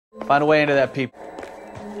Find a way into that peep.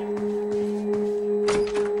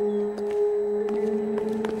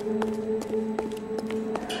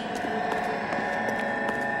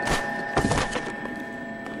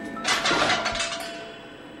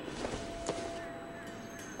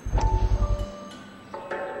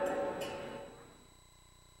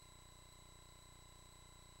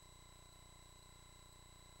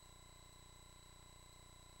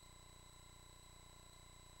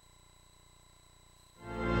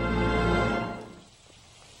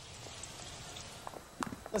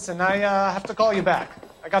 Listen, I have to call you back.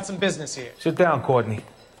 I got some business here. Sit down, Courtney.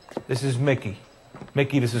 This is Mickey.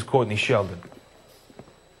 Mickey, this is Courtney Sheldon.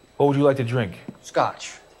 What would you like to drink?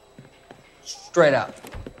 Scotch. Straight up.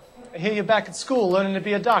 I hear you're back at school learning to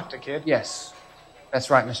be a doctor, kid. Yes. That's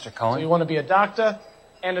right, Mr. Cohen. So you want to be a doctor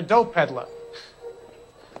and a dope peddler.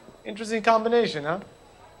 Interesting combination, huh?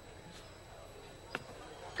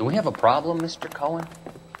 Do we have a problem, Mr. Cohen?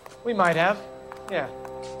 We might have, yeah.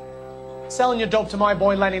 Selling your dope to my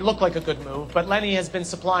boy Lenny looked like a good move, but Lenny has been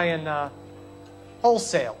supplying,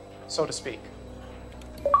 wholesale, so to speak.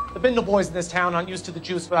 The Bindle boys in this town aren't used to the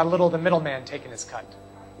juice without a little of the middleman taking his cut.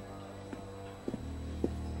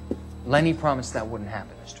 Lenny promised that wouldn't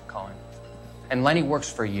happen, Mr. Cohen. And Lenny works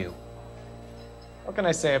for you. What can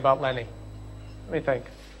I say about Lenny? Let me think.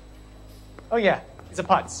 Oh yeah, he's a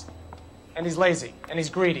putz. And he's lazy, and he's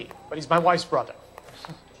greedy, but he's my wife's brother.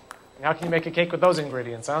 And how can you make a cake with those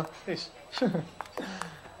ingredients, huh?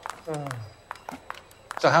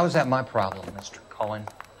 So how is that my problem, Mr. Cohen?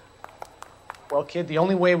 Well, kid, the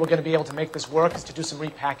only way we're going to be able to make this work is to do some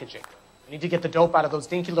repackaging. We need to get the dope out of those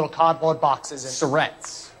dinky little cardboard boxes and...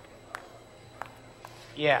 Surrettes.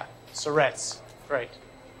 Yeah, Surrettes. Great.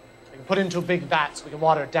 We can put it into a big vat so we can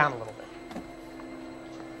water it down a little bit.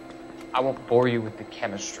 I won't bore you with the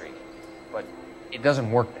chemistry, but it doesn't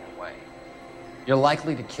work that way. You're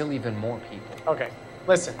likely to kill even more people. Okay,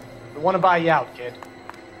 listen. We want to buy you out, kid.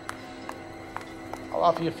 I'll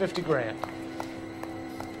offer you 50 grand.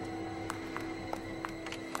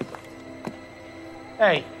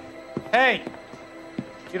 Hey. Hey!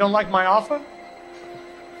 You don't like my offer?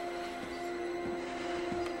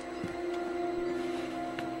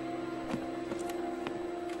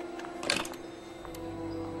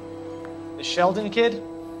 The Sheldon kid?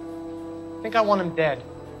 I think I want him dead.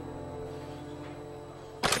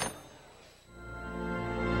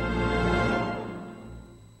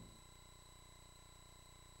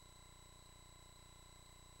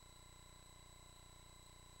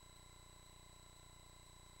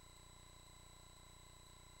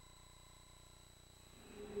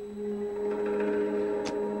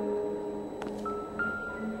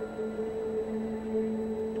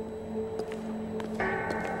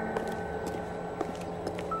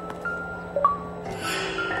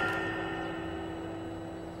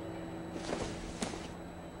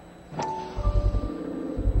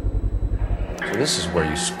 So this is where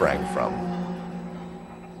you sprang from.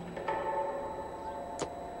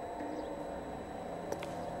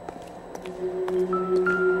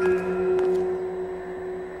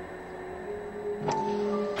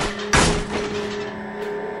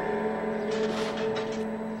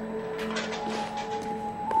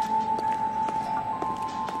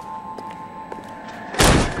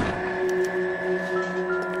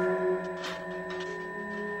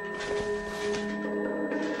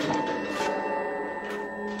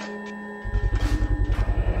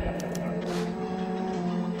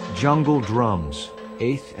 Jungle Drums,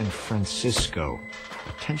 8th and Francisco.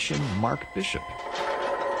 Attention, Mark Bishop.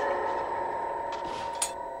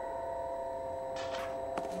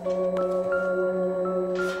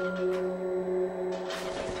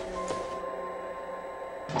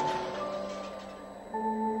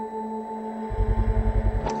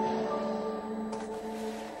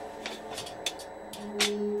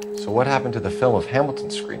 So what happened to the film of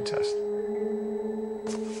Hamilton's screen test?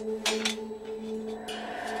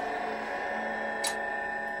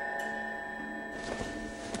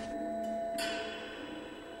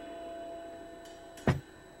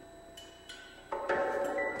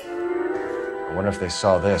 I wonder if they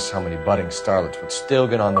saw this, how many budding starlets would still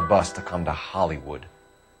get on the bus to come to Hollywood.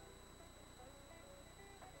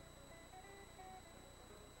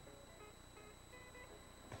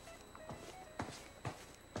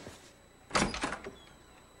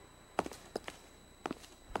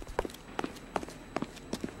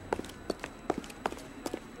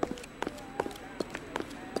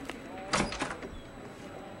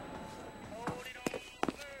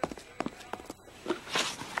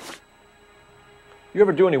 You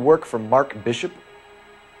ever do any work for Mark Bishop?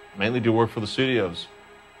 Mainly do work for the studios.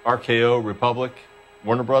 RKO, Republic,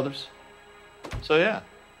 Warner Brothers. So yeah.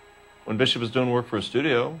 When Bishop is doing work for a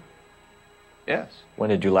studio, yes. When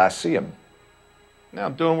did you last see him? Now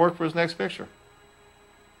I'm doing work for his next picture.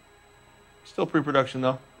 Still pre-production,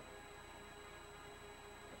 though.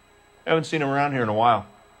 Haven't seen him around here in a while.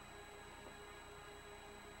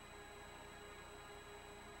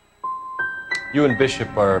 You and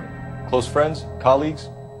Bishop are close friends? Colleagues?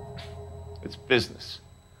 It's business.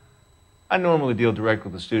 I normally deal direct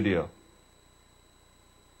with the studio.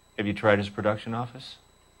 Have you tried his production office?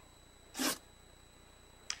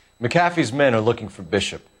 McAfee's men are looking for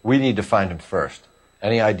Bishop. We need to find him first.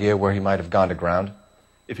 Any idea where he might have gone to ground?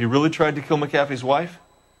 If he really tried to kill McAfee's wife,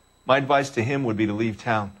 my advice to him would be to leave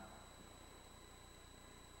town.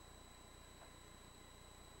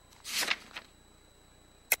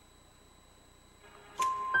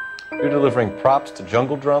 You're delivering props to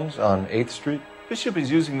Jungle Drums on 8th Street? Bishop is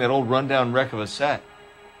using that old rundown wreck of a set.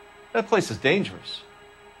 That place is dangerous.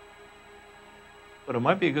 But it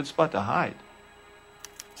might be a good spot to hide.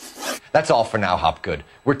 That's all for now, Hopgood.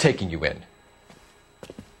 We're taking you in.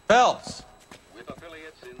 Phelps!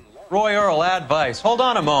 Roy Earl, ad vice. Hold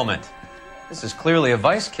on a moment. This is clearly a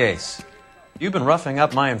vice case. You've been roughing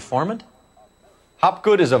up my informant?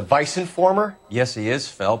 Hopgood is a vice informer? Yes, he is,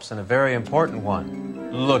 Phelps, and a very important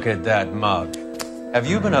one. Look at that mug. Have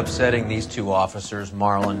you been upsetting these two officers,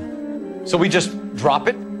 Marlin? So we just drop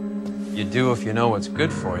it? You do if you know what's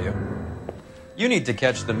good for you. You need to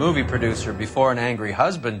catch the movie producer before an angry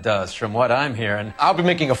husband does, from what I'm hearing. I'll be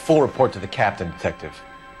making a full report to the captain, Detective.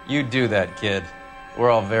 You do that, kid. We're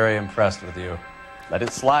all very impressed with you. Let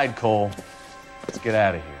it slide, Cole. Let's get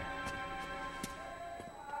out of here.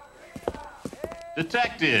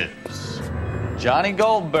 Detectives. Johnny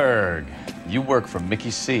Goldberg, you work for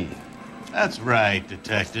Mickey C. That's right,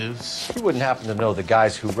 detectives. You wouldn't happen to know the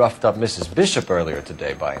guys who roughed up Mrs. Bishop earlier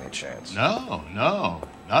today by any chance? No,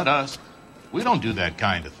 not us. We don't do that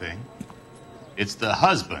kind of thing. It's the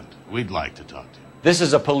husband we'd like to talk to. This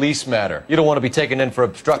is a police matter. You don't want to be taken in for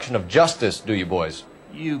obstruction of justice, do you, boys?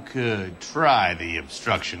 You could try the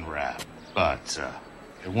obstruction rap, but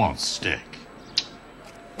it won't stick.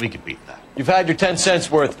 We could beat that. You've had your 10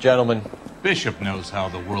 cents worth, gentlemen. Bishop knows how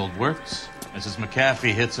the world works. Mrs.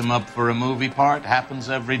 McAfee hits him up for a movie part. Happens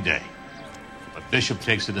every day. But Bishop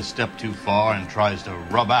takes it a step too far and tries to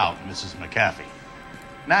rub out Mrs. McAfee.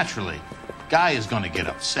 Naturally, Guy is going to get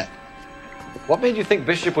upset. What made you think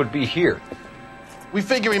Bishop would be here? We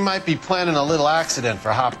figure he might be planning a little accident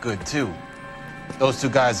for Hopgood, too. Those two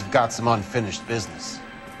guys have got some unfinished business.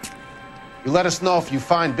 You let us know if you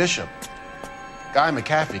find Bishop. Guy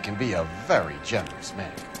McAfee can be a very generous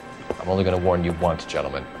man. I'm only going to warn you once,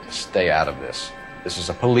 gentlemen. Stay out of this. This is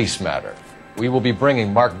a police matter. We will be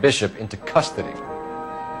bringing Mark Bishop into custody.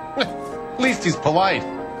 At least he's polite.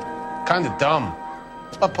 Kind of dumb,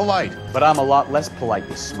 but polite. But I'm a lot less polite,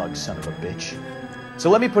 you smug son of a bitch. So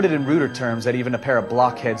let me put it in ruder terms that even a pair of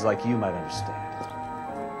blockheads like you might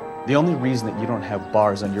understand. The only reason that you don't have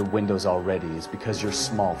bars on your windows already is because you're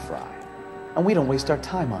small fry. And we don't waste our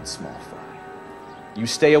time on small fry. You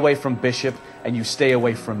stay away from Bishop, and you stay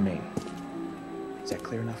away from me. Is that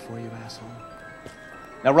clear enough for you, asshole?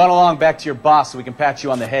 Now run along back to your boss so we can pat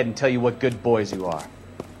you on the head and tell you what good boys you are.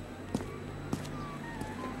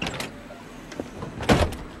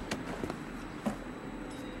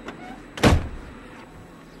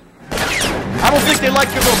 I don't think they like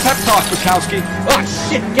your little pep talk, Bukowski. Oh,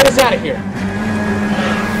 shit! Get us out of here!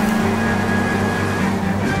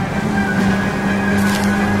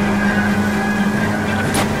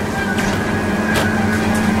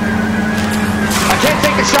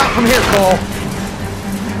 Shot from here, Cole.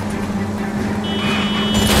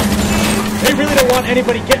 They really don't want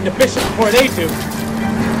anybody getting to Bishop before they do.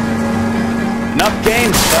 Enough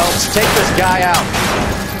games, Phelps. Take this guy out.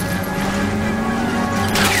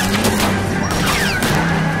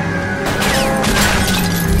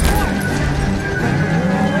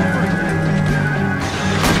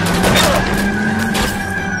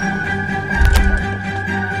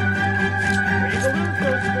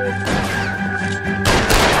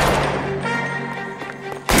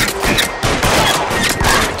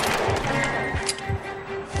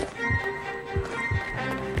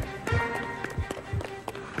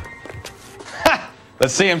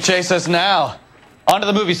 Let's see him chase us now. On to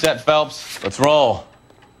the movie set, Phelps. Let's roll.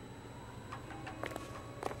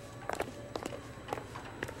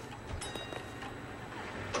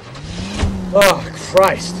 Oh,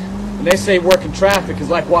 Christ. And they say working traffic is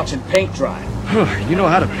like watching paint dry. You know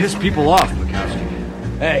how to piss people off,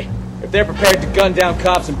 Bukowski. Hey, if they're prepared to gun down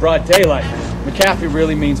cops in broad daylight, McAfee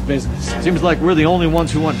really means business. Seems like we're the only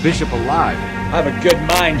ones who want Bishop alive. I have a good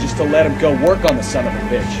mind just to let him go work on the son of a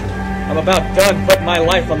bitch. I'm about done putting my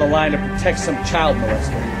life on the line to protect some child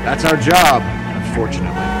molester. That's our job,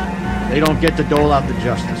 unfortunately. They don't get to dole out the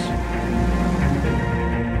justice.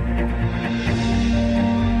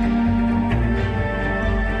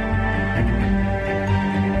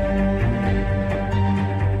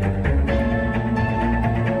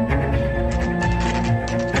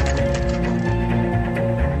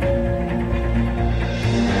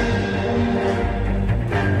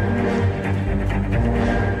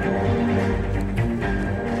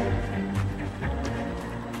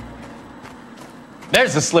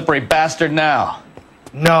 There's the slippery bastard now.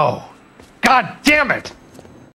 No. God damn it!